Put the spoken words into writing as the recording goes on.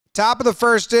Top of the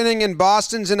first inning, and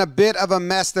Boston's in a bit of a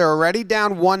mess. They're already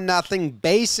down 1-0.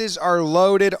 Bases are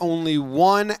loaded. Only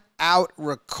one out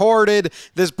recorded.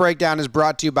 This breakdown is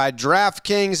brought to you by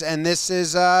DraftKings, and this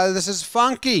is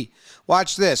funky.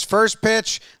 Watch this. First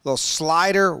pitch, little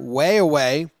slider way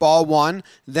away, ball one.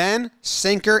 Then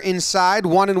sinker inside,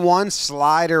 1-1,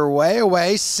 slider way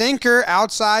away. Sinker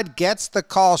outside, gets the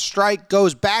call, strike,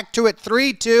 goes back to it,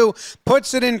 3-2,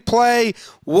 puts it in play.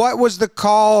 What was the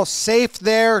call? Safe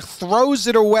there, throws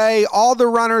it away. All the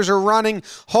runners are running.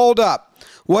 Hold up.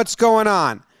 What's going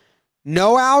on?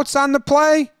 No outs on the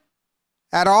play?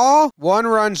 At all? One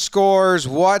run scores.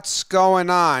 What's going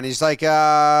on? He's like,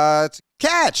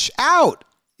 catch, out.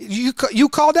 You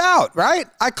called out, right?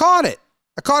 I caught it.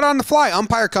 I caught it on the fly.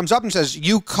 Umpire comes up and says,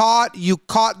 you caught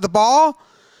the ball?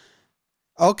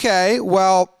 Okay,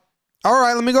 well, all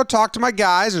right, let me go talk to my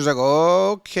guys. He's like,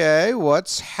 okay,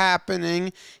 what's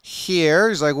happening here?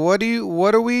 He's like, what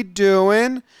are we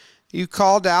doing? You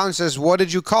called out and says, what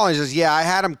did you call? He says, yeah, I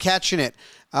had him catching it.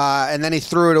 And then he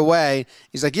threw it away.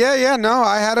 He's like, yeah, no,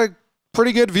 I had a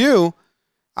pretty good view.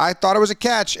 I thought it was a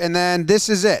catch, and then this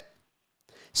is it.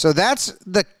 So that's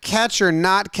the catch or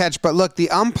not catch. But look, the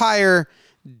umpire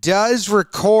does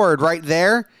record right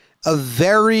there a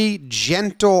very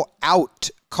gentle out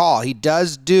call. He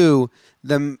does do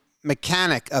the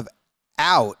mechanic of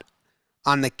out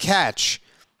on the catch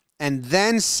and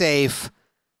then safe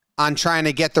on trying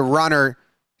to get the runner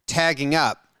tagging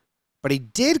up. But he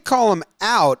did call him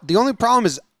out. The only problem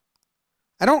is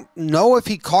I don't know if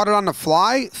he caught it on the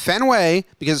fly. Fenway,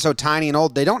 because it's so tiny and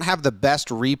old, they don't have the best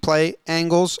replay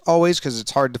angles always because it's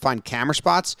hard to find camera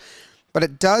spots. But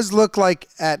it does look like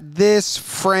at this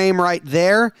frame right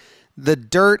there, the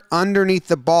dirt underneath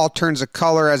the ball turns a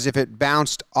color as if it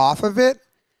bounced off of it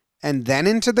and then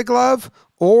into the glove.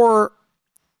 Or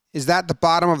is that the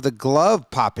bottom of the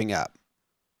glove popping up?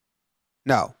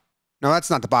 No, that's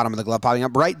not the bottom of the glove popping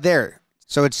up. Right there.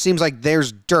 So it seems like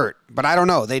there's dirt. But I don't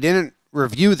know. They didn't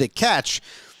review the catch.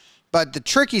 But the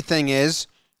tricky thing is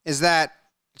that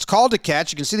it's called a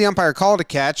catch. You can see the umpire called a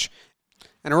catch.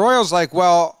 And Arroyo's like,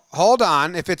 well, hold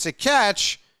on. If it's a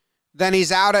catch, then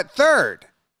he's out at third.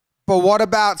 But what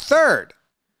about third?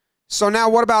 So now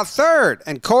what about third?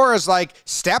 And Cora's like,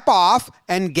 step off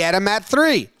and get him at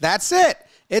 3. That's it.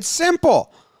 It's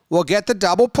simple. We'll get the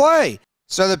double play.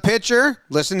 So the pitcher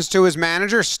listens to his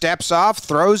manager, steps off,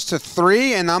 throws to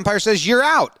 3, and the umpire says, you're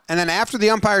out. And then after the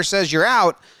umpire says you're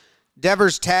out,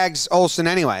 Devers tags Olsen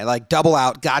anyway, like double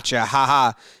out, gotcha,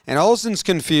 haha. And Olsen's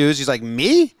confused. He's like,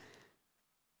 me?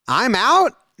 I'm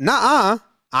out? Nuh-uh.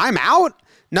 I'm out?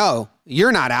 No,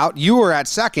 you're not out. You were at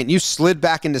second. You slid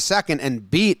back into second and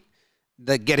beat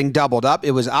the getting doubled up.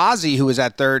 It was Ozzie who was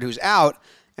at third who's out.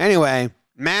 Anyway,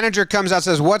 manager comes out,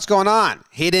 says, what's going on?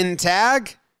 He didn't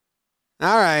tag?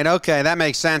 All right, okay, that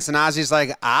makes sense. And Ozzie's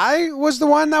like, I was the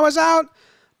one that was out?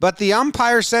 But the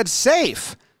umpire said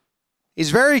safe.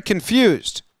 He's very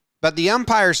confused. But the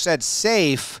umpire said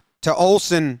safe to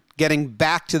Olsen getting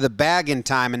back to the bag in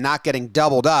time and not getting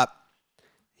doubled up.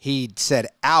 He said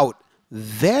out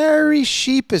very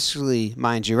sheepishly,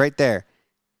 mind you, right there.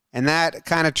 And that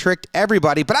kind of tricked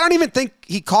everybody. But I don't even think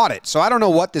he caught it. So I don't know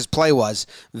what this play was.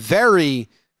 Very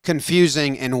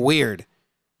confusing and weird.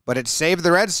 But it saved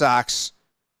the Red Sox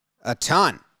a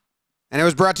ton. And it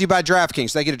was brought to you by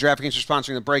DraftKings. Thank you to DraftKings for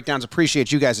sponsoring the breakdowns.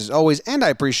 Appreciate you guys as always, and I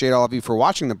appreciate all of you for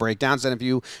watching the breakdowns. And if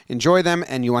you enjoy them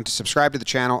and you want to subscribe to the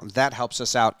channel, that helps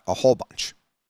us out a whole bunch.